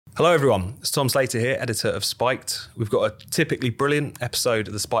Hello everyone, it's Tom Slater here, editor of Spiked. We've got a typically brilliant episode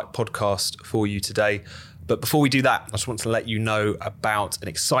of the Spiked podcast for you today. But before we do that, I just want to let you know about an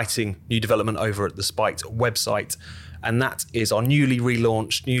exciting new development over at the Spiked website. And that is our newly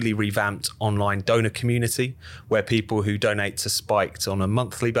relaunched, newly revamped online donor community, where people who donate to Spiked on a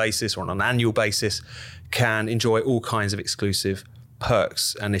monthly basis or on an annual basis can enjoy all kinds of exclusive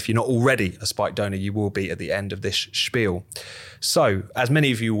perks. And if you're not already a Spiked donor, you will be at the end of this spiel. So, as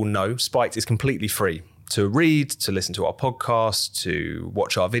many of you will know, Spiked is completely free to read, to listen to our podcast, to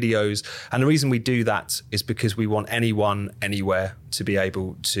watch our videos. And the reason we do that is because we want anyone, anywhere to be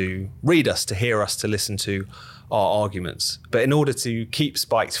able to read us, to hear us, to listen to our arguments. But in order to keep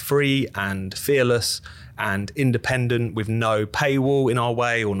Spiked free and fearless and independent with no paywall in our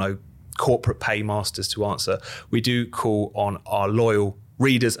way or no corporate paymasters to answer, we do call on our loyal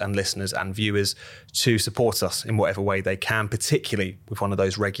readers and listeners and viewers to support us in whatever way they can, particularly with one of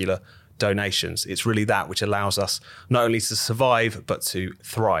those regular donations. It's really that which allows us not only to survive, but to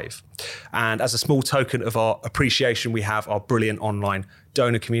thrive. And as a small token of our appreciation, we have our brilliant online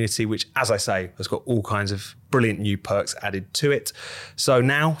donor community, which, as I say, has got all kinds of brilliant new perks added to it. So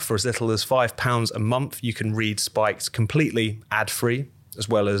now, for as little as £5 a month, you can read Spiked completely ad-free, as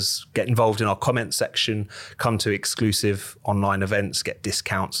well as get involved in our comment section, come to exclusive online events, get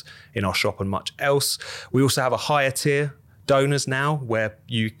discounts in our shop and much else. We also have a higher tier donors now where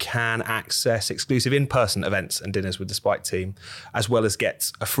you can access exclusive in-person events and dinners with the Spiked team, as well as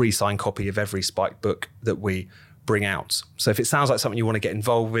get a free signed copy of every Spiked book that we bring out. So if it sounds like something you want to get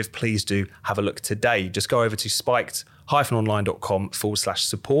involved with, please do have a look today. Just go over to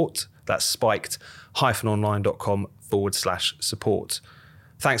spiked-online.com/support. That's spiked-online.com/support.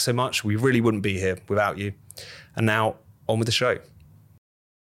 Thanks so much. We really wouldn't be here without you. And now, on with the show.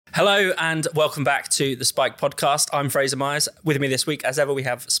 Hello and welcome back to the Spiked podcast. I'm Fraser Myers. With me this week, as ever, we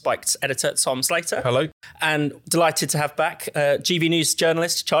have Spiked's editor, Tom Slater. Hello. And delighted to have back GV News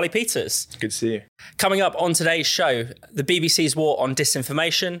journalist, Charlie Peters. Good to see you. Coming up on today's show, the BBC's war on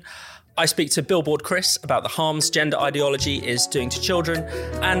disinformation. I speak to Billboard Chris about the harms gender ideology is doing to children.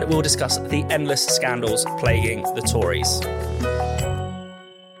 And we'll discuss the endless scandals plaguing the Tories.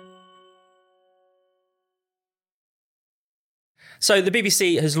 So the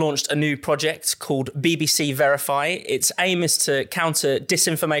BBC has launched a new project called BBC Verify. Its aim is to counter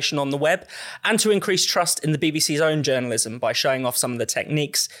disinformation on the web and to increase trust in the BBC's own journalism by showing off some of the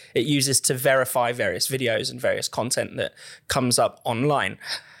techniques it uses to verify various videos and various content that comes up online.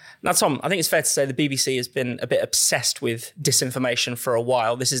 Now, Tom, I think it's fair to say the BBC has been a bit obsessed with disinformation for a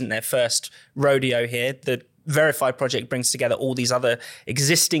while. This isn't their first rodeo here. The Verify project brings together all these other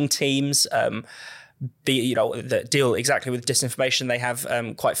existing teams, that deal exactly with disinformation. They have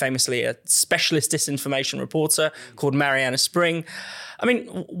quite famously a specialist disinformation reporter called Marianna Spring. I mean,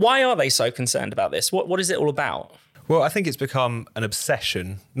 why are they so concerned about this? What is it all about? Well, I think it's become an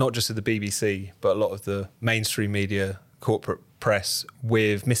obsession, not just of the BBC, but a lot of the mainstream media, corporate press,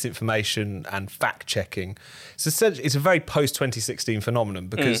 with misinformation and fact-checking. It's a very post-2016 phenomenon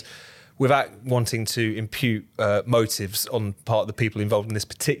because without wanting to impute motives on part of the people involved in this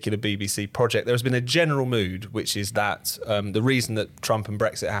particular BBC project, there has been a general mood, which is that the reason that Trump and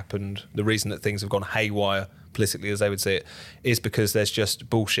Brexit happened, the reason that things have gone haywire politically, as they would say it, is because there's just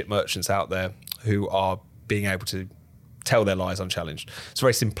bullshit merchants out there who are being able to tell their lies unchallenged. It's a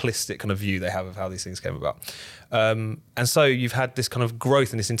very simplistic kind of view they have of how these things came about. And so you've had this kind of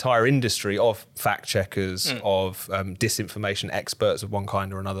growth in this entire industry of fact checkers, of disinformation experts of one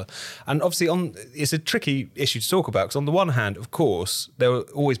kind or another. And obviously it's a tricky issue to talk about because on the one hand, of course, there will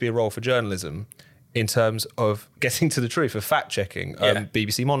always be a role for journalism in terms of getting to the truth, of fact checking.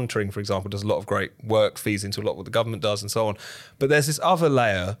 BBC Monitoring, for example, does a lot of great work, feeds into a lot of what the government does and so on. But there's this other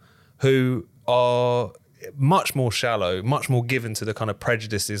layer who are much more shallow, much more given to the kind of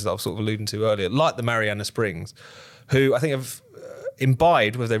prejudices that I was sort of alluding to earlier, like the Marianna Springs, who I think have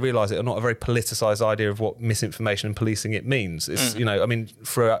imbibed, whether they realise it or not, a very politicised idea of what misinformation and policing it means. It's,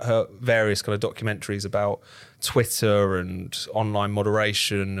 throughout her various kind of documentaries about Twitter and online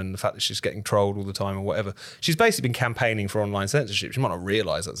moderation and the fact that she's getting trolled all the time or whatever, she's basically been campaigning for online censorship. She might not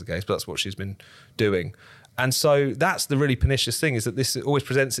realise that's the case, but that's what she's been doing. And so that's the really pernicious thing, is that this always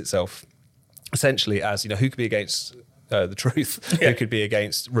presents itself essentially as, who could be against the truth, who could be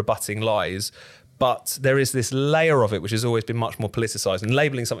against rebutting lies. But there is this layer of it which has always been much more politicised, and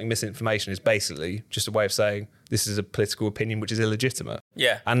labelling something misinformation is basically just a way of saying this is a political opinion which is illegitimate.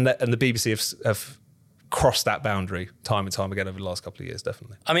 Yeah. And the BBC have crossed that boundary time and time again over the last couple of years,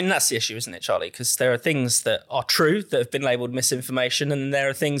 definitely. I mean, that's the issue, isn't it, Charlie? Because there are things that are true that have been labelled misinformation, and there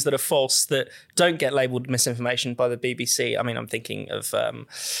are things that are false that don't get labelled misinformation by the BBC. I mean, I'm thinking of,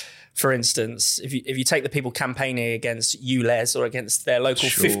 for instance, if you take the people campaigning against ULEZ or against their local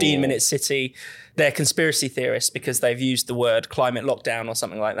 15-minute city, they're conspiracy theorists because they've used the word climate lockdown or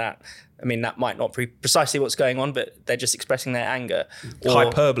something like that. I mean, that might not be precisely what's going on, but they're just expressing their anger. Or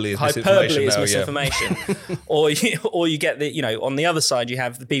hyperbole is misinformation. Yeah. or you get on the other side, you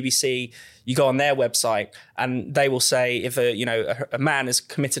have the BBC. You go on their website and they will say if a man has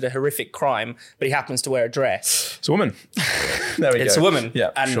committed a horrific crime, but he happens to wear a dress. It's a woman. There we go. It's a woman.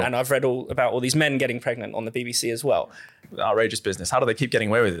 Yeah, and I've read about all these men getting pregnant on the BBC as well. Outrageous business. How do they keep getting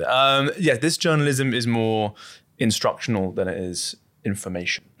away with it? This journalism is more instructional than it is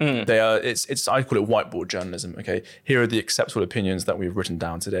information. It's I call it whiteboard journalism. Okay, here are the acceptable opinions that we've written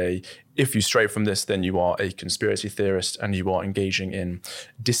down today. If you stray from this, then you are a conspiracy theorist and you are engaging in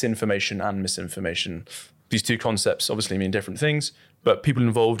disinformation and misinformation. These two concepts obviously mean different things, but people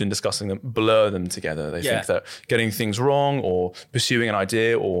involved in discussing them blur them together. They think that getting things wrong or pursuing an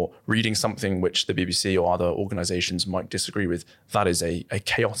idea or reading something which the BBC or other organizations might disagree with, that is a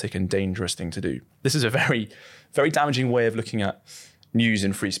chaotic and dangerous thing to do. This is a very, very damaging way of looking at news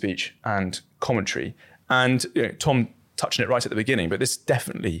and free speech and commentary. And Tom touched on it right at the beginning, but this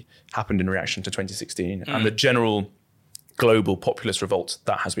definitely happened in reaction to 2016 and the general global populist revolt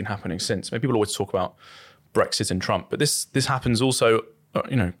that has been happening since. I mean, people always talk about Brexit and Trump, but this happens also,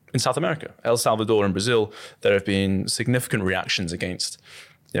 in South America, El Salvador and Brazil. There have been significant reactions against,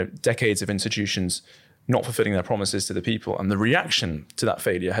 decades of institutions not fulfilling their promises to the people. And the reaction to that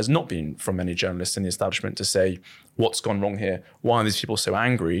failure has not been from many journalists in the establishment to say, what's gone wrong here? Why are these people so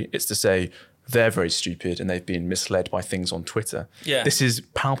angry? It's to say, they're very stupid and they've been misled by things on Twitter. Yeah. This is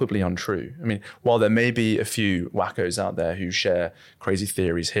palpably untrue. I mean, while there may be a few wackos out there who share crazy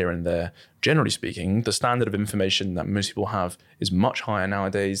theories here and there, generally speaking, the standard of information that most people have is much higher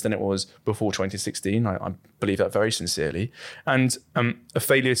nowadays than it was before 2016. I believe that very sincerely. And a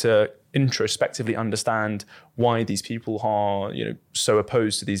failure to introspectively understand why these people are, so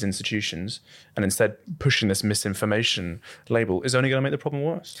opposed to these institutions and instead pushing this misinformation label is only going to make the problem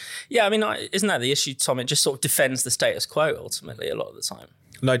worse. Yeah, I mean, isn't that the issue, Tom? It just sort of defends the status quo ultimately a lot of the time.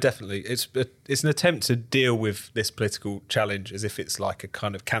 No, definitely. It's an attempt to deal with this political challenge as if it's like a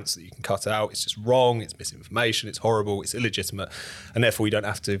kind of cancer that you can cut out. It's just wrong, it's misinformation, it's horrible, it's illegitimate, and therefore you don't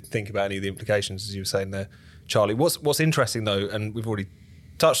have to think about any of the implications, as you were saying there, Charlie. What's interesting though, and we've already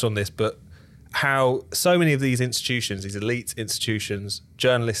touched on this, but how so many of these institutions, these elite institutions,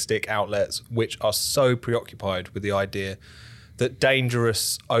 journalistic outlets, which are so preoccupied with the idea that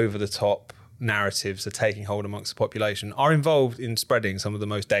dangerous, over-the-top narratives are taking hold amongst the population, are involved in spreading some of the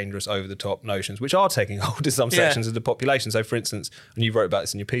most dangerous over-the-top notions, which are taking hold in some sections of the population. So, for instance, and you wrote about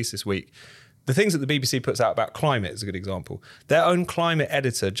this in your piece this week, the things that the BBC puts out about climate is a good example. Their own climate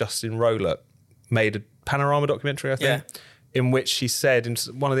editor, Justin Rowlett, made a Panorama documentary, I think, in which he said in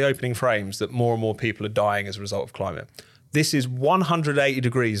one of the opening frames that more and more people are dying as a result of climate. This is 180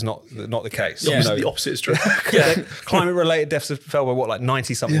 degrees not the case. Yeah. The opposite is true. Climate-related deaths fell by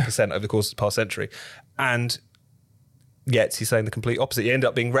 90-something% over the course of the past century. And yet he's saying the complete opposite. He ended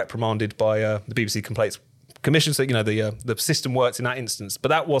up being reprimanded by the BBC Complaints Commission. So, the system works in that instance. But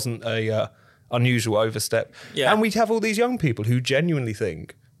that wasn't a unusual overstep. Yeah. And we have all these young people who genuinely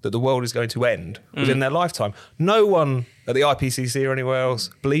think that the world is going to end within their lifetime. No one at the IPCC or anywhere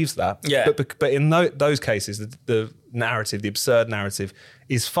else believes that. Yeah. But in those cases, the narrative, the absurd narrative,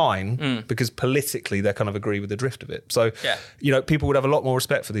 is fine because politically they kind of agree with the drift of it. So, people would have a lot more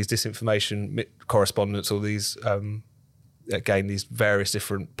respect for these disinformation correspondents or these, these various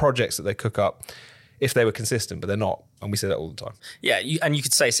different projects that they cook up if they were consistent, but they're not. And we say that all the time. Yeah, and you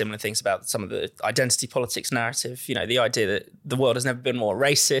could say similar things about some of the identity politics narrative. The idea that the world has never been more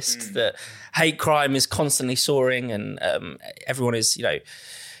racist, that hate crime is constantly soaring, and everyone is,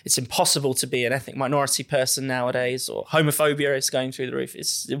 it's impossible to be an ethnic minority person nowadays, or homophobia is going through the roof.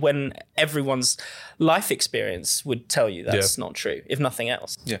 It's when everyone's life experience would tell you that's not true, if nothing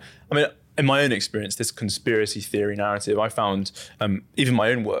else. Yeah, I mean, in my own experience, this conspiracy theory narrative, I found even my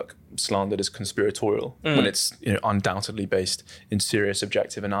own work slandered as conspiratorial when it's undoubtedly based in serious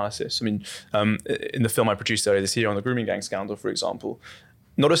objective analysis. I mean, in the film I produced earlier this year on the grooming gang scandal, for example,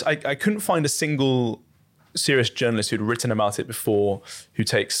 I couldn't find a single serious journalist who'd written about it before who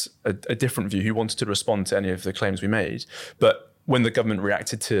takes a different view, who wanted to respond to any of the claims we made. But when the government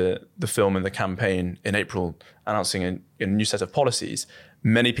reacted to the film and the campaign in April, announcing a new set of policies,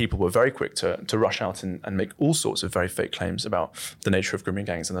 many people were very quick to rush out and make all sorts of very fake claims about the nature of grooming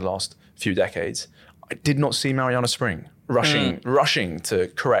gangs in the last few decades. I did not see Mariana Spring rushing to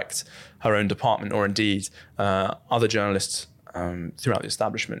correct her own department, or indeed other journalists throughout the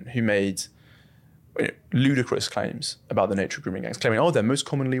establishment who made ludicrous claims about the nature of grooming gangs, claiming, they're most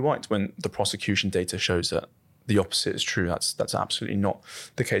commonly white, when the prosecution data shows that the opposite is true. That's absolutely not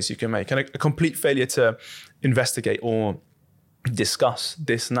the case you can make. And a complete failure to investigate or discuss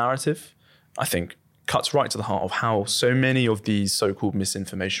this narrative, I think, cuts right to the heart of how so many of these so-called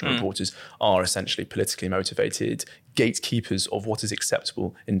misinformation reporters are essentially politically motivated gatekeepers of what is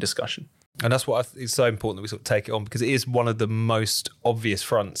acceptable in discussion. And that's what it's so important that we sort of take it on, because it is one of the most obvious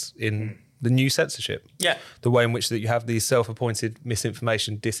fronts in the new censorship. Yeah. The way in which that you have these self-appointed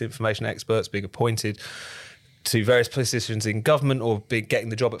misinformation, disinformation experts being appointed to various positions in government, or getting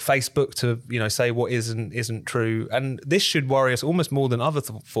the job at Facebook to, say what is and isn't true. And this should worry us almost more than other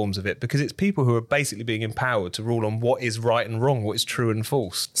forms of it, because it's people who are basically being empowered to rule on what is right and wrong, what is true and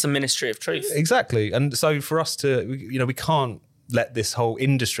false. It's a ministry of truth. Exactly. And so for us to, we can't let this whole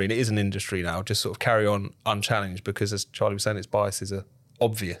industry, and it is an industry now, just sort of carry on unchallenged, because as Charlie was saying, its biases are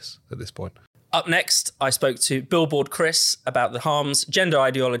obvious at this point. Up next, I spoke to Billboard Chris about the harms gender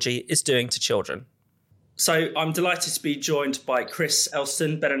ideology is doing to children. So I'm delighted to be joined by Chris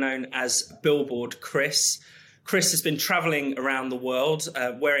Elston, better known as Billboard Chris. Chris has been travelling around the world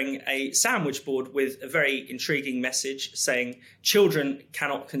wearing a sandwich board with a very intriguing message saying children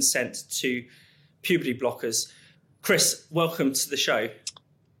cannot consent to puberty blockers. Chris, welcome to the show.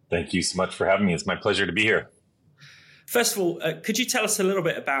 Thank you so much for having me. It's my pleasure to be here. First of all, could you tell us a little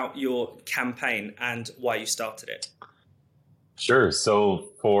bit about your campaign and why you started it? Sure. So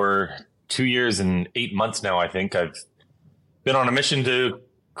for 2 years and 8 months now, I think, I've been on a mission to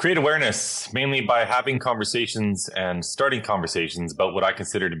create awareness, mainly by having conversations and starting conversations about what I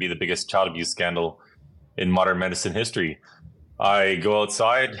consider to be the biggest child abuse scandal in modern medicine history. I go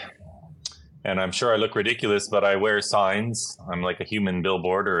outside, and I'm sure I look ridiculous, but I wear signs. I'm like a human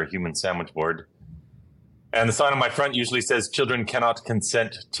billboard or a human sandwich board. And the sign on my front usually says, children cannot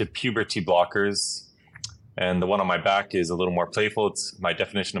consent to puberty blockers. And the one on my back is a little more playful. It's my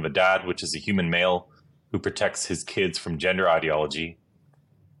definition of a dad, which is a human male who protects his kids from gender ideology.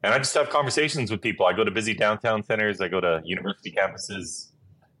 And I just have conversations with people. I go to busy downtown centers. I go to university campuses.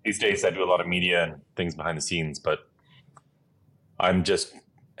 These days, I do a lot of media and things behind the scenes, but I'm just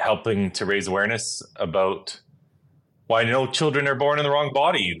helping to raise awareness about why children are born in the wrong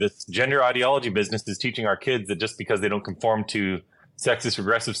body. This gender ideology business is teaching our kids that just because they don't conform to sexist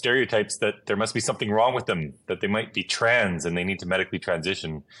regressive stereotypes, that there must be something wrong with them, that they might be trans and they need to medically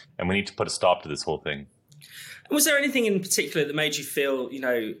transition. And we need to put a stop to this whole thing. Was there anything in particular that made you feel,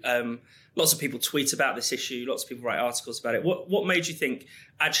 lots of people tweet about this issue, lots of people write articles about it. What made you think,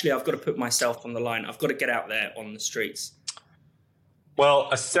 actually, I've got to put myself on the line. I've got to get out there on the streets? Well,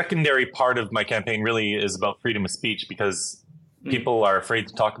 a secondary part of my campaign really is about freedom of speech, because people are afraid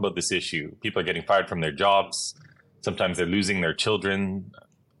to talk about this issue. People are getting fired from their jobs. Sometimes they're losing their children.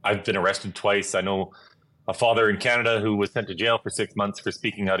 I've been arrested twice. I know a father in Canada who was sent to jail for 6 months for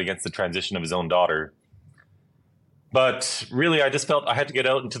speaking out against the transition of his own daughter. But really, I just felt I had to get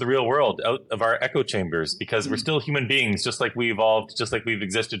out into the real world, out of our echo chambers, because we're still human beings, just like we evolved, just like we've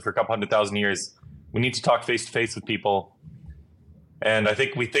existed for a couple 100,000 years. We need to talk face to face with people. And I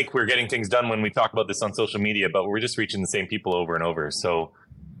think we think we're getting things done when we talk about this on social media, but we're just reaching the same people over and over. So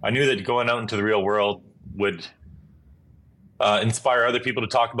I knew that going out into the real world would inspire other people to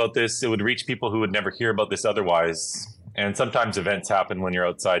talk about this. It would reach people who would never hear about this otherwise. And sometimes events happen when you're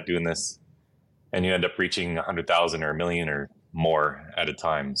outside doing this, and you end up reaching 100,000 or 1 million or more at a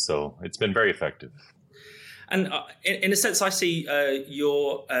time. So it's been very effective. And in a sense, I see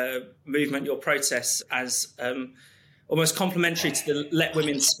your movement, your protests, as almost complementary to the Let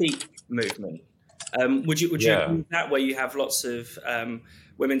Women Speak movement. Would you agree with that, where you have lots of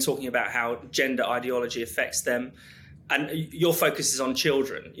women talking about how gender ideology affects them, and your focus is on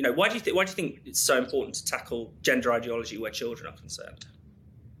children? Why do you think it's so important to tackle gender ideology where children are concerned?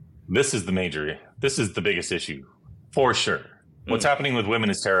 This is the biggest issue, for sure. What's happening with women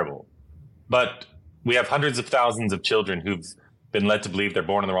is terrible. But we have hundreds of thousands of children who've been led to believe they're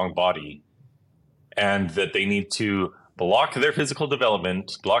born in the wrong body, and that they need to block their physical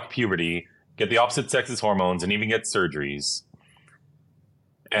development, block puberty, get the opposite sex's hormones, and even get surgeries.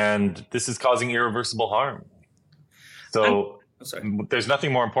 And this is causing irreversible harm. So there's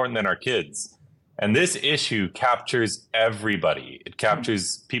nothing more important than our kids. And this issue captures everybody. It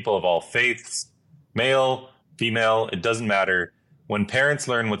captures people of all faiths, male, female, it doesn't matter. When parents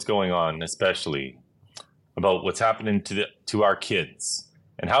learn what's going on, especially about what's happening to our kids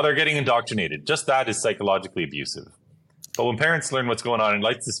and how they're getting indoctrinated, just that is psychologically abusive. But when parents learn what's going on, it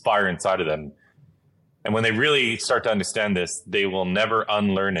lights this fire inside of them. And when they really start to understand this, they will never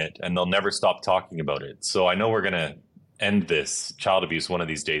unlearn it and they'll never stop talking about it. So I know we're going to end this child abuse one of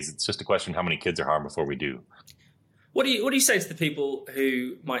these days. It's just a question of how many kids are harmed before we do. What do you say to the people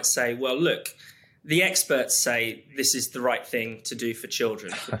who might say, well, look, the experts say this is the right thing to do for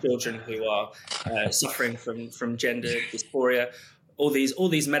children who are suffering from gender dysphoria. All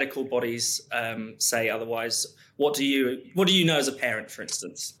these medical bodies say otherwise. What do you know as a parent, for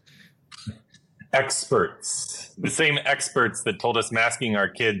instance? Experts, the same experts that told us masking our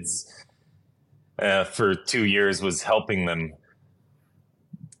kids for 2 years was helping them.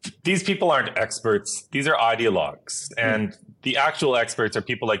 These people aren't experts. These are ideologues. And the actual experts are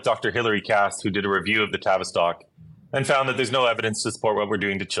people like Dr. Hilary Cass, who did a review of the Tavistock and found that there's no evidence to support what we're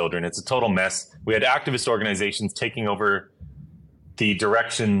doing to children. It's a total mess. We had activist organizations taking over the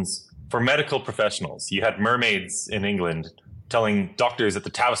directions for medical professionals. You had mermaids in England telling doctors at the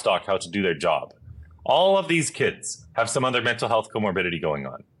Tavistock how to do their job. All of these kids have some other mental health comorbidity going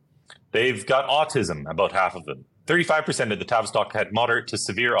on. They've got autism, about half of them. 35% of the Tavistock had moderate to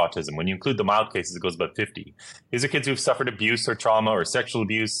severe autism. When you include the mild cases, it goes about 50. These are kids who've suffered abuse or trauma or sexual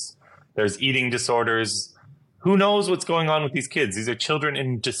abuse. There's eating disorders. Who knows what's going on with these kids? These are children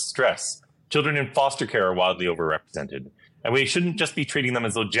in distress. Children in foster care are wildly overrepresented. And we shouldn't just be treating them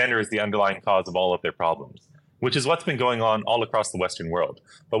as though gender is the underlying cause of all of their problems, which is what's been going on all across the Western world.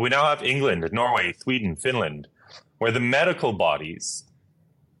 But we now have England, Norway, Sweden, Finland, where the medical bodies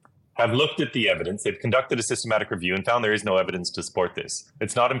have looked at the evidence. They've conducted a systematic review and found there is no evidence to support this.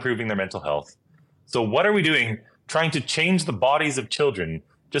 It's not improving their mental health. So what are we doing trying to change the bodies of children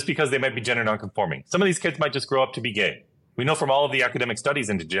just because they might be gender nonconforming? Some of these kids might just grow up to be gay. We know from all of the academic studies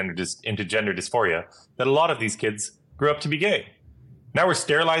into gender dysphoria that a lot of these kids grew up to be gay. Now we're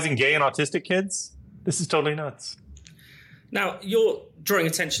sterilizing gay and autistic kids? This is totally nuts. Now, you're drawing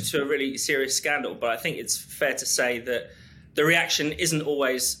attention to a really serious scandal, but I think it's fair to say that the reaction isn't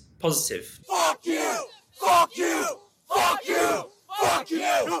always positive. Fuck you! Fuck you! Fuck you! Fuck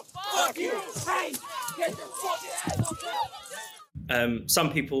you! Fuck you! Hey! Get the fuck out!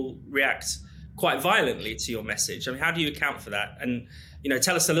 Some people react quite violently to your message. I mean, how do you account for that? And,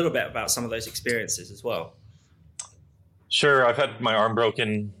 tell us a little bit about some of those experiences as well. Sure. I've had my arm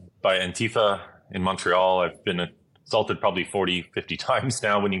broken by Antifa in Montreal. I've been assaulted probably 40, 50 times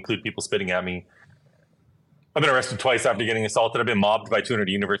now when you include people spitting at me. I've been arrested twice after getting assaulted. I've been mobbed by 200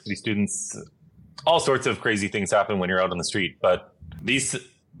 university students. All sorts of crazy things happen when you're out on the street. But these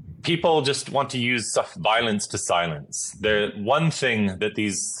people just want to use violence to silence. The one thing that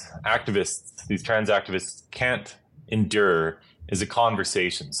these activists, these trans activists, can't endure is a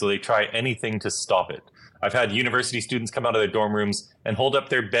conversation. So they try anything to stop it. I've had university students come out of their dorm rooms and hold up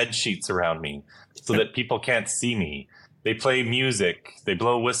their bed sheets around me so that people can't see me. They play music, they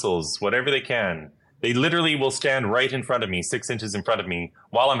blow whistles, whatever they can. They literally will stand right in front of me, 6 inches in front of me,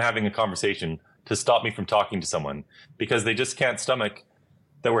 while I'm having a conversation to stop me from talking to someone because they just can't stomach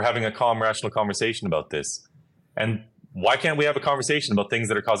that we're having a calm, rational conversation about this. And why can't we have a conversation about things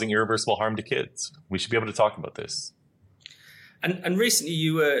that are causing irreversible harm to kids? We should be able to talk about this. And recently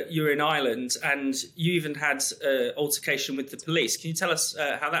you were in Ireland and you even had an altercation with the police. Can you tell us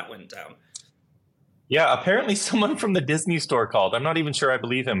how that went down? Yeah, apparently someone from the Disney store called. I'm not even sure I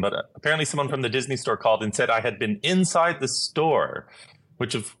believe him, but apparently someone from the Disney store called and said I had been inside the store,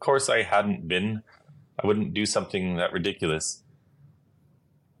 which of course I hadn't been. I wouldn't do something that ridiculous.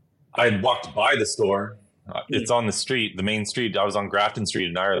 I had walked by the store. It's on the street, the main street. I was on Grafton Street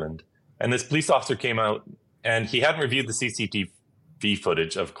in Ireland. And this police officer came out and he hadn't reviewed the CCTV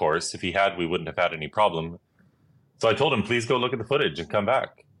footage, of course. If he had, we wouldn't have had any problem. So I told him, please go look at the footage and come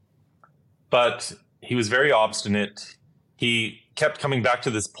back. But he was very obstinate. He kept coming back to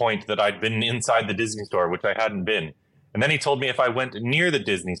this point that I'd been inside the Disney store, which I hadn't been. And then he told me if I went near the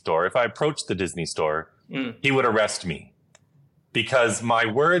Disney store, if I approached the Disney store, he would arrest me because my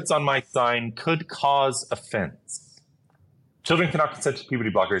words on my sign could cause offense. Children cannot consent to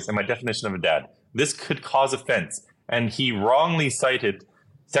puberty blockers, and my definition of a dad. This could cause offense. And he wrongly cited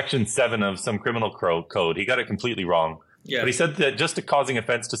Section 7 of some criminal code. He got it completely wrong. Yeah. But he said that just causing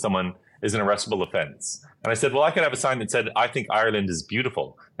offense to someone is an arrestable offense. And I said, well, I could have a sign that said, I think Ireland is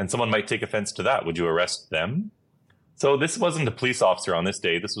beautiful. And someone might take offense to that. Would you arrest them? So this wasn't a police officer on this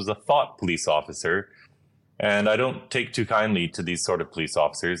day. This was a thought police officer. And I don't take too kindly to these sort of police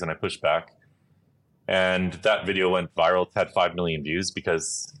officers. And I pushed back. And that video went viral. It had 5 million views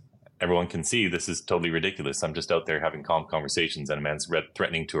because everyone can see this is totally ridiculous. I'm just out there having calm conversations and a man's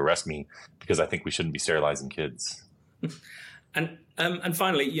threatening to arrest me because I think we shouldn't be sterilizing kids. And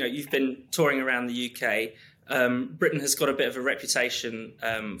finally, you've been touring around the UK. Britain has got a bit of a reputation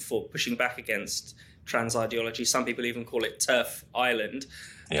for pushing back against trans ideology. Some people even call it TERF Island.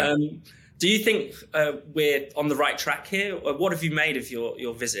 Yeah. Do you think we're on the right track here? Or what have you made of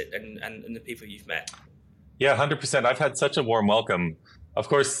your visit and the people you've met? Yeah, 100%. I've had such a warm welcome. Of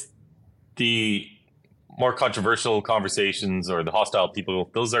course, the more controversial conversations or the hostile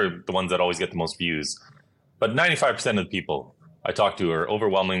people, those are the ones that always get the most views. But 95% of the people I talked to are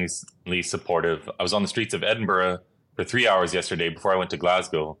overwhelmingly supportive. I was on the streets of Edinburgh for 3 hours yesterday before I went to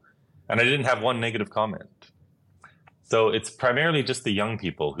Glasgow, and I didn't have one negative comment. So it's primarily just the young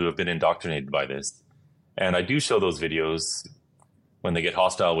people who have been indoctrinated by this. And I do show those videos when they get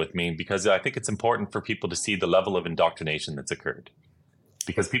hostile with me because I think it's important for people to see the level of indoctrination that's occurred.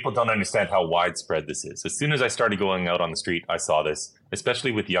 Because people don't understand how widespread this is. As soon as I started going out on the street, I saw this,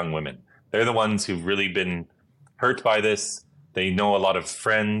 especially with young women. They're the ones who've really been hurt by this. They know a lot of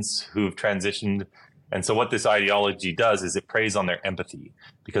friends who've transitioned. And so what this ideology does is it preys on their empathy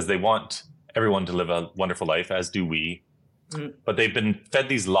because they want everyone to live a wonderful life, as do we. But they've been fed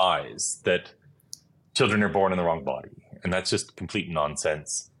these lies that children are born in the wrong body. And that's just complete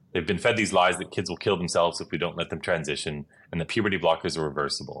nonsense. They've been fed these lies that kids will kill themselves if we don't let them transition and that puberty blockers are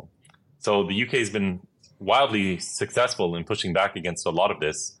reversible. So the UK has been wildly successful in pushing back against a lot of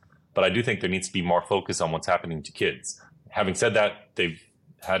this. But I do think there needs to be more focus on what's happening to kids. Having said that, they've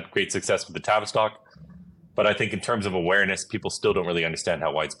had great success with the Tavistock. But I think in terms of awareness, people still don't really understand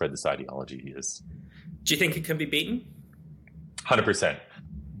how widespread this ideology is. Do you think it can be beaten? 100%.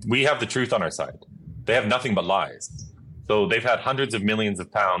 We have the truth on our side. They have nothing but lies. So they've had hundreds of millions of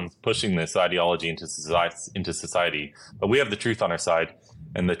pounds pushing this ideology into society. But we have the truth on our side.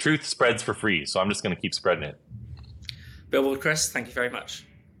 And the truth spreads for free. So I'm just going to keep spreading it. Bill Ward-Chris, thank you very much.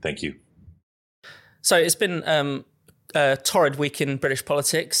 Thank you. So it's been a torrid week in British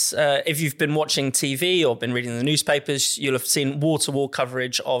politics. If you've been watching TV or been reading the newspapers, you'll have seen wall-to-wall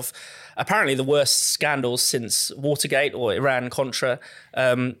coverage of apparently the worst scandals since Watergate or Iran-Contra.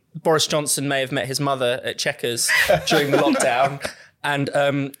 Boris Johnson may have met his mother at Chequers during the lockdown. And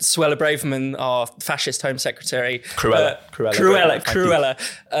Suella Braverman, our fascist Home Secretary, Cruella,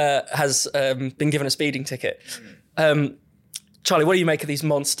 has been given a speeding ticket. Charlie, what do you make of these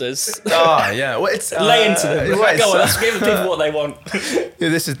monsters? Yeah. Well, it's lay into them. Go on, let's give the people what they want. Yeah,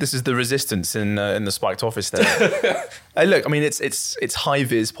 this is the resistance in the spiked office there. Look, I mean, it's high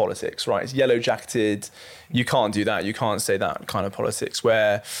vis politics, right? It's yellow jacketed. You can't do that. You can't say that kind of politics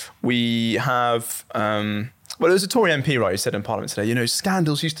where we have. Well, there was a Tory MP, right, who said in Parliament today,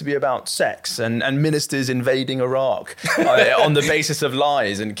 scandals used to be about sex and ministers invading Iraq on the basis of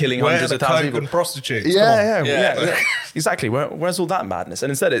lies and killing hundreds of thousands of people. And prostitutes. Yeah. Exactly. Where's all that madness?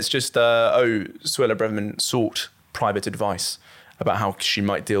 And instead it's just, Suella Braverman sought private advice about how she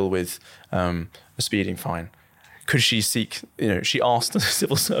might deal with a speeding fine. Could she seek, she asked the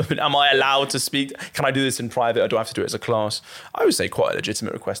civil servant, am I allowed to speak? Can I do this in private or do I have to do it as a class? I would say quite a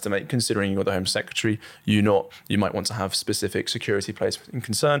legitimate request to make, considering you're the Home Secretary. You might want to have specific security placed in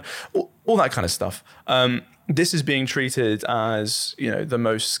concern, all that kind of stuff. This is being treated as, the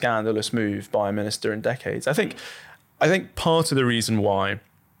most scandalous move by a minister in decades. I think part of the reason why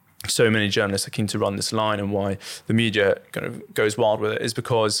so many journalists are keen to run this line and why the media kind of goes wild with it is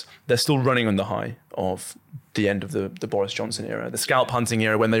because they're still running on the high of the end of the Boris Johnson era, the scalp hunting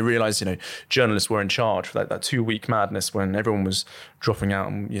era, when they realised, journalists were in charge for that 2-week madness when everyone was dropping out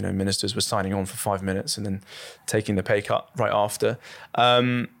and, ministers were signing on for 5 minutes and then taking the pay cut right after.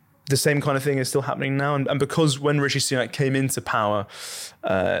 The same kind of thing is still happening now. And because when Rishi Sunak came into power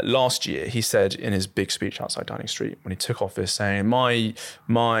last year, he said in his big speech outside Downing Street, when he took office, saying,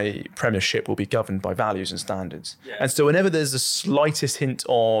 my premiership will be governed by values and standards. Yeah. And so whenever there's the slightest hint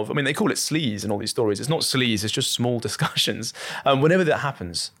of, they call it sleaze in all these stories. It's not sleaze, it's just small discussions. Whenever that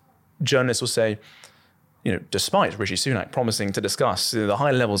happens, journalists will say, despite Rishi Sunak promising to discuss the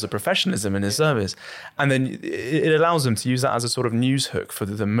high levels of professionalism in his service. And then it allows them to use that as a sort of news hook for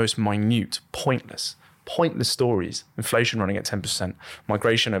the most minute, pointless stories. Inflation running at 10%,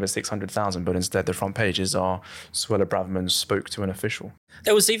 migration over 600,000, but instead the front pages are Suella Braverman spoke to an official.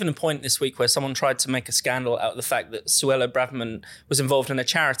 There was even a point this week where someone tried to make a scandal out of the fact that Suella Braverman was involved in a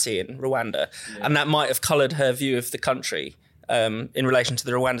charity in Rwanda, and that might have coloured her view of the country. In relation to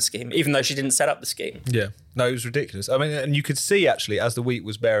the Rwanda scheme, even though she didn't set up the scheme. Yeah, no, it was ridiculous. And you could see actually as the week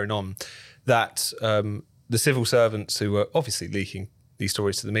was bearing on that the civil servants who were obviously leaking these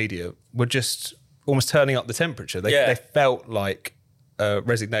stories to the media were just almost turning up the temperature. They felt like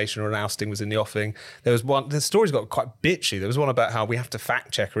resignation or an ousting was in the offing. There was one, the stories got quite bitchy. There was one about how we have to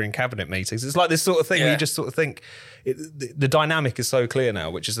fact check her in cabinet meetings. It's like this sort of thing where you just sort of think the dynamic is so clear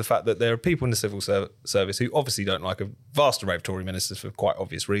now, which is the fact that there are people in the civil service who obviously don't like a vast array of Tory ministers for quite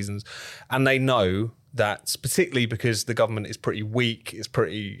obvious reasons. And they know That's particularly because the government is pretty weak, it's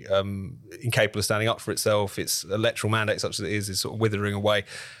pretty incapable of standing up for itself. Its electoral mandate, such as it is sort of withering away.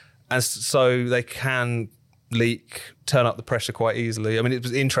 And so they can turn up the pressure quite easily. I mean, it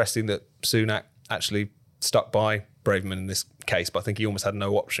was interesting that Sunak actually stuck by Braverman in this case, but I think he almost had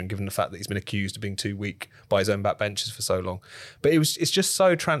no option given the fact that he's been accused of being too weak by his own backbenchers for so long. But it's just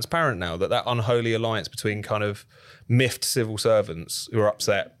so transparent now that unholy alliance between kind of miffed civil servants who are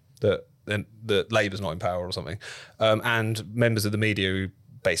upset that Labour's not in power or something, and members of the media who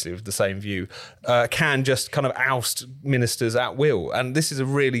basically have the same view, can just kind of oust ministers at will. And this is a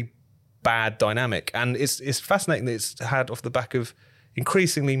really bad dynamic. And it's fascinating that it's had off the back of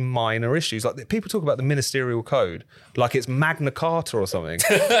increasingly minor issues. Like people talk about the ministerial code like it's Magna Carta or something.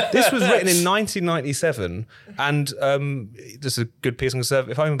 This was written in 1997, and there's a good piece on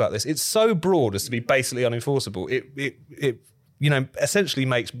Conservative Home about this. It's so broad as to be basically unenforceable. It essentially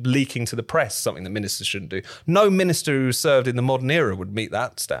makes leaking to the press something that ministers shouldn't do. No minister who served in the modern era would meet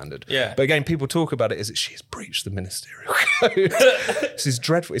that standard. Yeah. But again, people talk about it as she has breached the ministerial code. This is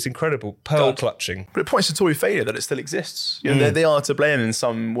dreadful. It's incredible. Pearl clutching. But it points to Tory failure that it still exists. They are to blame in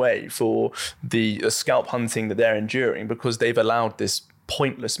some way for the scalp hunting that they're enduring because they've allowed this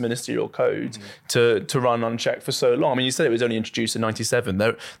pointless ministerial code to run unchecked for so long. I mean, you said it was only introduced in 97.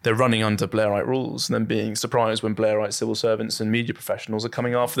 They're running under Blairite rules and then being surprised when Blairite civil servants and media professionals are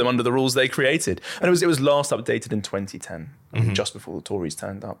coming after them under the rules they created. And it was last updated in 2010, just before the Tories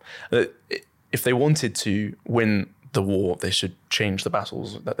turned up. If they wanted to win the war, they should change the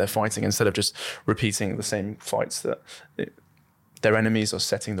battles that they're fighting instead of just repeating the same fights that their enemies are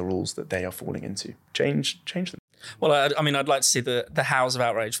setting the rules that they are falling into. Change them. Well, I mean, I'd like to see the howls of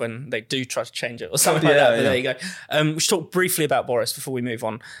outrage when they do try to change it or something like that. But there you go. We should talk briefly about Boris before we move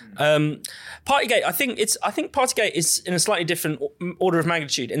on. Partygate, I think Partygate is in a slightly different order of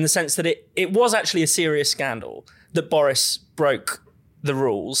magnitude in the sense that it was actually a serious scandal that Boris broke the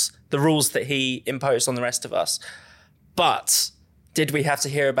rules that he imposed on the rest of us. But did we have to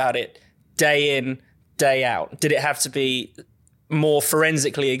hear about it day in, day out? Did it have to be more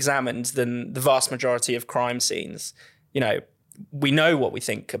forensically examined than the vast majority of crime scenes? We know what we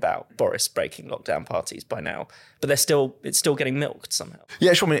think about Boris breaking lockdown parties by now, but it's still getting milked somehow.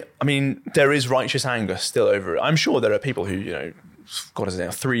 Yeah, sure. I mean, there is righteous anger still over it. I'm sure there are people who,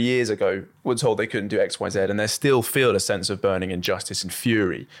 3 years ago were told they couldn't do X, Y, Z, and they still feel a sense of burning injustice and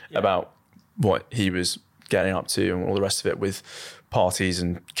fury about what he was getting up to and all the rest of it with parties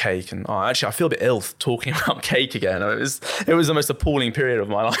and cake. And actually, I feel a bit ill talking about cake again. It was the most appalling period of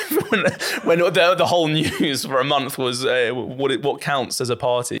my life when the whole news for a month was what counts as a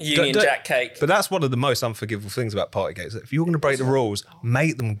party. Union Jack cake. But that's one of the most unforgivable things about Partygate. If you're going to break the rules,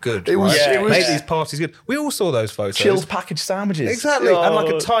 make them good. Make these parties good. We all saw those photos. Chilled packaged sandwiches. Exactly. And like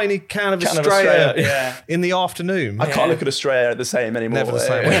a tiny can of Australia in the afternoon. I can't look at Australia the same anymore. Never the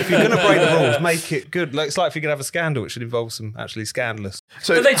same. If you're going to break the rules, make it good. It's like if you're going to have a scandal, it should involve some actually scandalous.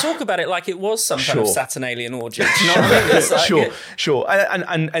 But they talk about it like it was some kind of Saturnalian orgy. Do you know what I mean? Sure.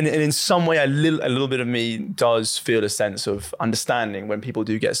 And in some way, a little bit of me does feel a sense of understanding when people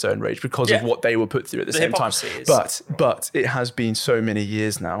do get so enraged because of what they were put through at the same time. But it has been so many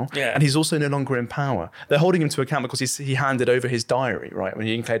years now, and he's also no longer in power. They're holding him to account because he handed over his diary, right? When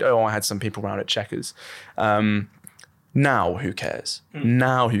he included, I had some people around at Chequers. Now who cares?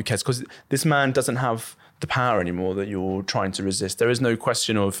 Now who cares? Because this man doesn't have the power anymore that you're trying to resist. There is no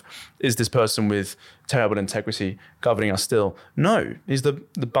question of, is this person with terrible integrity governing us still? No, he's the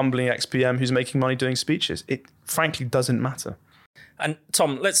bumbling ex-PM who's making money doing speeches. It frankly doesn't matter. And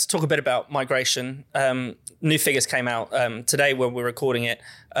Tom, let's talk a bit about migration. New figures came out today when we're recording it.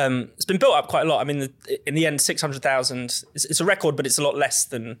 It's been built up quite a lot. I mean, in the end, 600,000, it's a record, but it's a lot less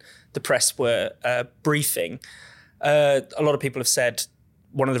than the press were briefing. A lot of people have said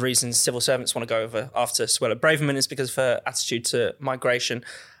one of the reasons civil servants want to go over after Suella Braverman is because of her attitude to migration.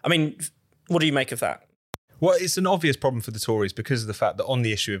 I mean, what do you make of that? Well, it's an obvious problem for the Tories because of the fact that on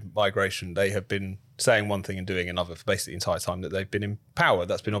the issue of migration, they have been saying one thing and doing another for basically the entire time that they've been in power.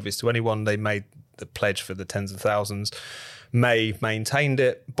 That's been obvious to anyone. They made the pledge for the tens of thousands. May maintained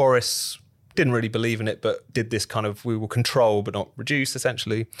it. Boris didn't really believe in it, but did this kind of, we will control but not reduce,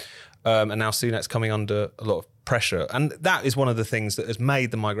 essentially. And now Sunak's coming under a lot of pressure. And that is one of the things that has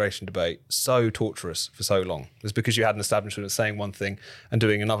made the migration debate so torturous for so long. It's because you had an establishment that's saying one thing and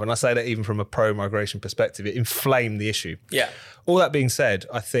doing another. And I say that even from a pro-migration perspective, it inflamed the issue. Yeah. All that being said,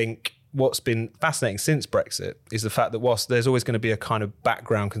 I think what's been fascinating since Brexit is the fact that whilst there's always going to be a kind of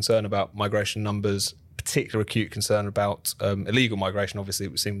background concern about migration numbers, particular acute concern about illegal migration, obviously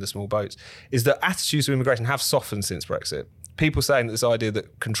we've seen with the small boats, is that attitudes to immigration have softened since Brexit. People saying that this idea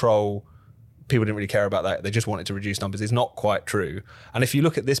that control people didn't really care about that. They just wanted to reduce numbers. It's not quite true. And if you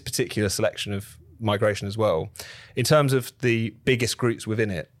look at this particular selection of migration as well, in terms of the biggest groups within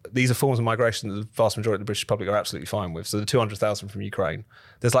it, these are forms of migration that the vast majority of the British public are absolutely fine with. So the 200,000 from Ukraine,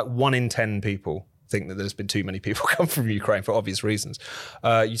 there's like 1 in 10 people think that there's been too many people come from Ukraine for obvious reasons.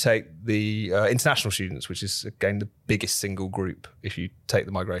 You take the international students, which is again the biggest single group if you take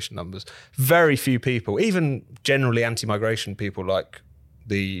the migration numbers. Very few people, even generally anti-migration people like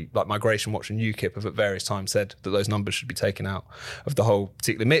Migration Watch and UKIP have at various times said that those numbers should be taken out of the whole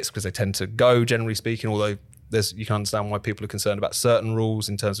particular mix because they tend to go, generally speaking, although you can understand why people are concerned about certain rules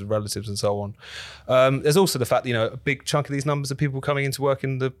in terms of relatives and so on. There's also the fact that, a big chunk of these numbers are people coming into work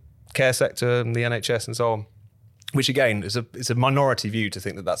in the care sector and the NHS and so on, which again is a minority view to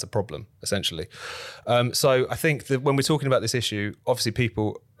think that that's a problem, essentially. So I think that when we're talking about this issue, obviously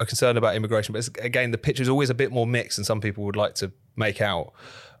people are concerned about immigration, but again, the picture is always a bit more mixed than some people would like to make out.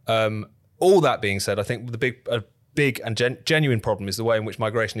 All that being said, I think the big and genuine problem is the way in which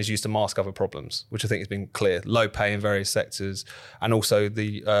migration is used to mask other problems, which I think has been clear. Low pay in various sectors, and also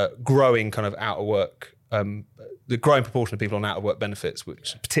the growing kind of out of work, the growing proportion of people on out of work benefits,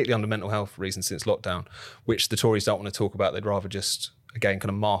 which particularly under mental health reasons since lockdown, which the Tories don't want to talk about. They'd rather just, again, kind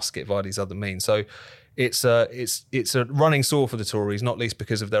of mask it via these other means. So it's a running sore for the Tories, not least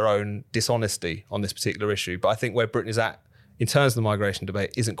because of their own dishonesty on this particular issue. But I think where Britain is at in terms of the migration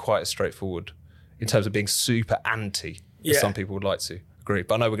debate isn't quite as straightforward in terms of being super anti, as some people would like to agree.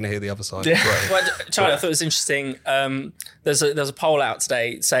 But I know we're going to hear the other side. Yeah. Well, Charlie, I thought it was interesting. There's a poll out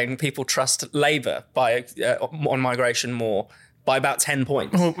today saying people trust Labour on migration more by about 10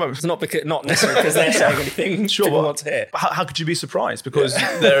 points. It's not necessarily because they're saying anything people want to hear. How could you be surprised? Because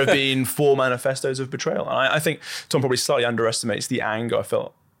there have been 4 manifestos of betrayal. And I think Tom probably slightly underestimates the anger I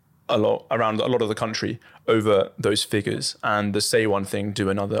felt around a lot of the country over those figures and the say one thing, do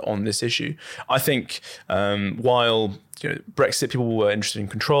another on this issue. I think while Brexit, people were interested in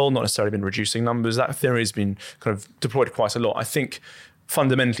control, not necessarily been reducing numbers, that theory has been kind of deployed quite a lot. I think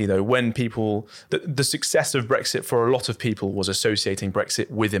fundamentally, though, when the success of Brexit for a lot of people was associating Brexit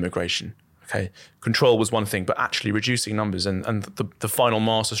with immigration. Okay, control was one thing, but actually reducing numbers and the final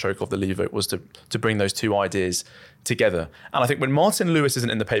masterstroke of the Leave vote was to bring those two ideas together. And I think when Martin Lewis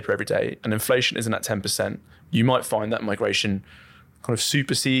isn't in the paper every day and inflation isn't at 10%, you might find that migration kind of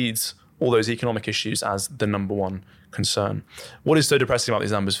supersedes all those economic issues as the number one concern. What is so depressing about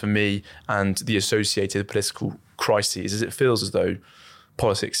these numbers for me and the associated political crises is it feels as though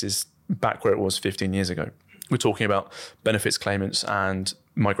politics is back where it was 15 years ago. We're talking about benefits claimants and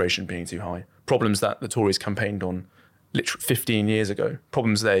migration being too high. Problems that the Tories campaigned on literally 15 years ago.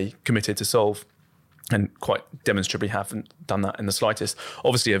 Problems they committed to solve and quite demonstrably haven't done that in the slightest.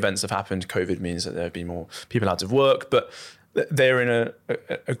 Obviously, events have happened. COVID means that there have been more people out of work, but they're in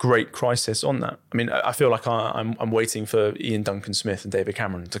a great crisis on that. I mean, I feel like I'm waiting for Ian Duncan Smith and David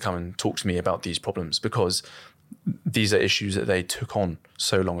Cameron to come and talk to me about these problems because these are issues that they took on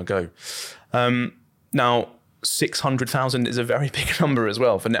so long ago. Now, 600,000 is a very big number as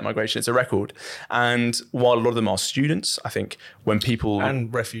well for net migration. It's a record. And while a lot of them are students, I think when people...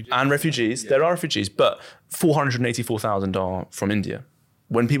 And refugees. There are refugees, but 484,000 are from India.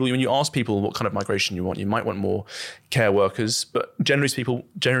 When you ask people what kind of migration you want, you might want more care workers, but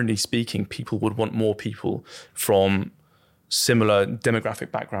generally speaking, people would want more people from similar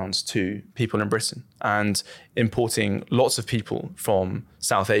demographic backgrounds to people in Britain, and importing lots of people from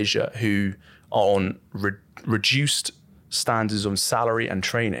South Asia who are on reduced standards of salary and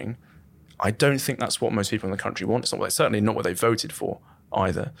training. I don't think that's what most people in the country want. It's certainly not what they voted for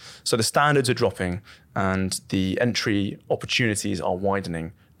either. So the standards are dropping and the entry opportunities are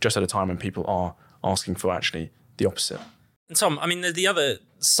widening just at a time when people are asking for actually the opposite. And Tom, I mean, the other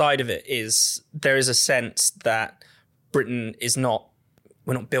side of it is there is a sense that Britain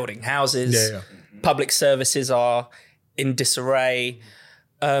we're not building houses. Public services are in disarray.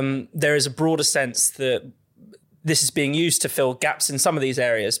 There is a broader sense that this is being used to fill gaps in some of these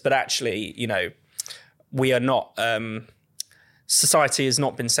areas, but actually, we are not, society has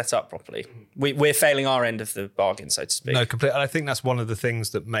not been set up properly. We're failing our end of the bargain, so to speak. No, completely. And I think that's one of the things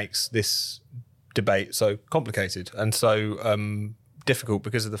that makes this debate so complicated and so difficult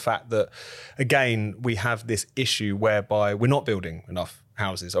because of the fact that, again, we have this issue whereby we're not building enough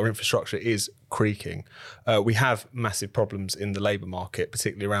houses. Our infrastructure is creaking. We have massive problems in the labour market,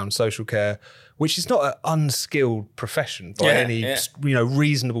 particularly around social care, which is not an unskilled profession by any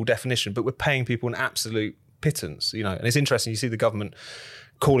reasonable definition, but we're paying people an absolute pittance, and it's interesting. You see the government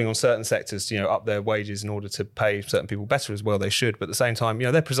calling on certain sectors to, up their wages in order to pay certain people better as well. They should, but at the same time,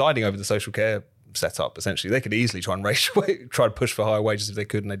 they're presiding over the social care set up, essentially. They could easily try and try to push for higher wages if they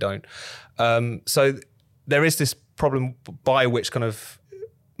could, and they don't. So there is this problem by which kind of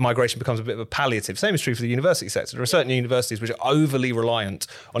migration becomes a bit of a palliative. Same is true for the university sector. There are certain universities which are overly reliant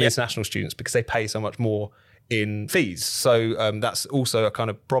on international students because they pay so much more in fees. So that's also a kind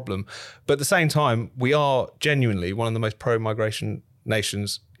of problem. But at the same time, we are genuinely one of the most pro-migration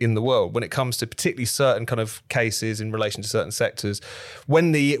nations in the world when it comes to particularly certain kind of cases in relation to certain sectors.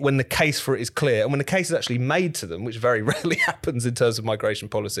 When the case for it is clear, and when the case is actually made to them, which very rarely happens in terms of migration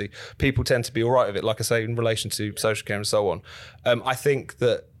policy, people tend to be all right with it, like I say, in relation to social care and so on. I think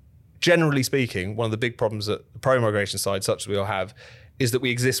that generally speaking, one of the big problems that the pro-migration side, such as we all have, is that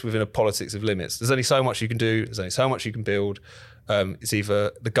we exist within a politics of limits. There's only so much you can do. There's only so much you can build. It's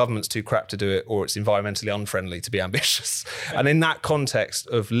either the government's too crap to do it or it's environmentally unfriendly to be ambitious. And in that context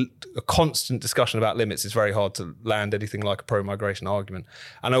of a constant discussion about limits, it's very hard to land anything like a pro-migration argument.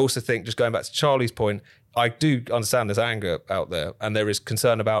 And I also think, just going back to Charlie's point, I do understand there's anger out there and there is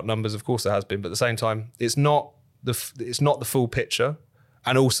concern about numbers. Of course there has been, but at the same time, it's not the full picture.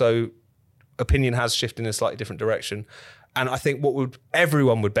 And also opinion has shifted in a slightly different direction. And I think what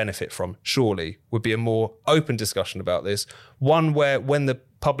everyone would benefit from, surely, would be a more open discussion about this. One where when the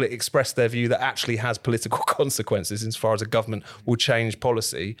public express their view that actually has political consequences as far as a government will change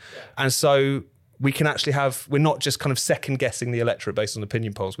policy. And so we can actually we're not just kind of second guessing the electorate based on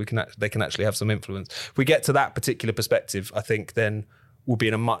opinion polls. They can actually have some influence. If we get to that particular perspective, I think then we'll be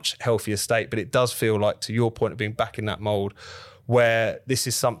in a much healthier state. But it does feel like, to your point of being back in that mold, where this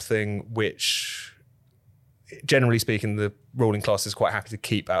is something which, generally speaking, the ruling class is quite happy to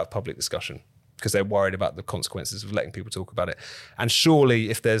keep out of public discussion because they're worried about the consequences of letting people talk about it. And surely,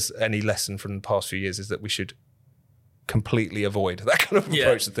 if there's any lesson from the past few years, is that we should completely avoid that kind of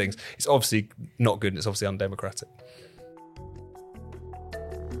approach to things. It's obviously not good and it's obviously undemocratic.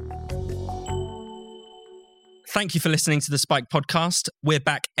 Thank you for listening to the Spiked podcast. We're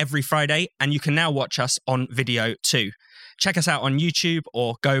back every Friday and you can now watch us on video too. Check us out on YouTube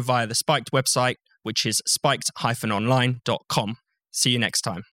or go via the Spiked website, which is spiked-online.com. See you next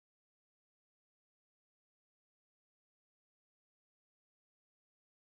time.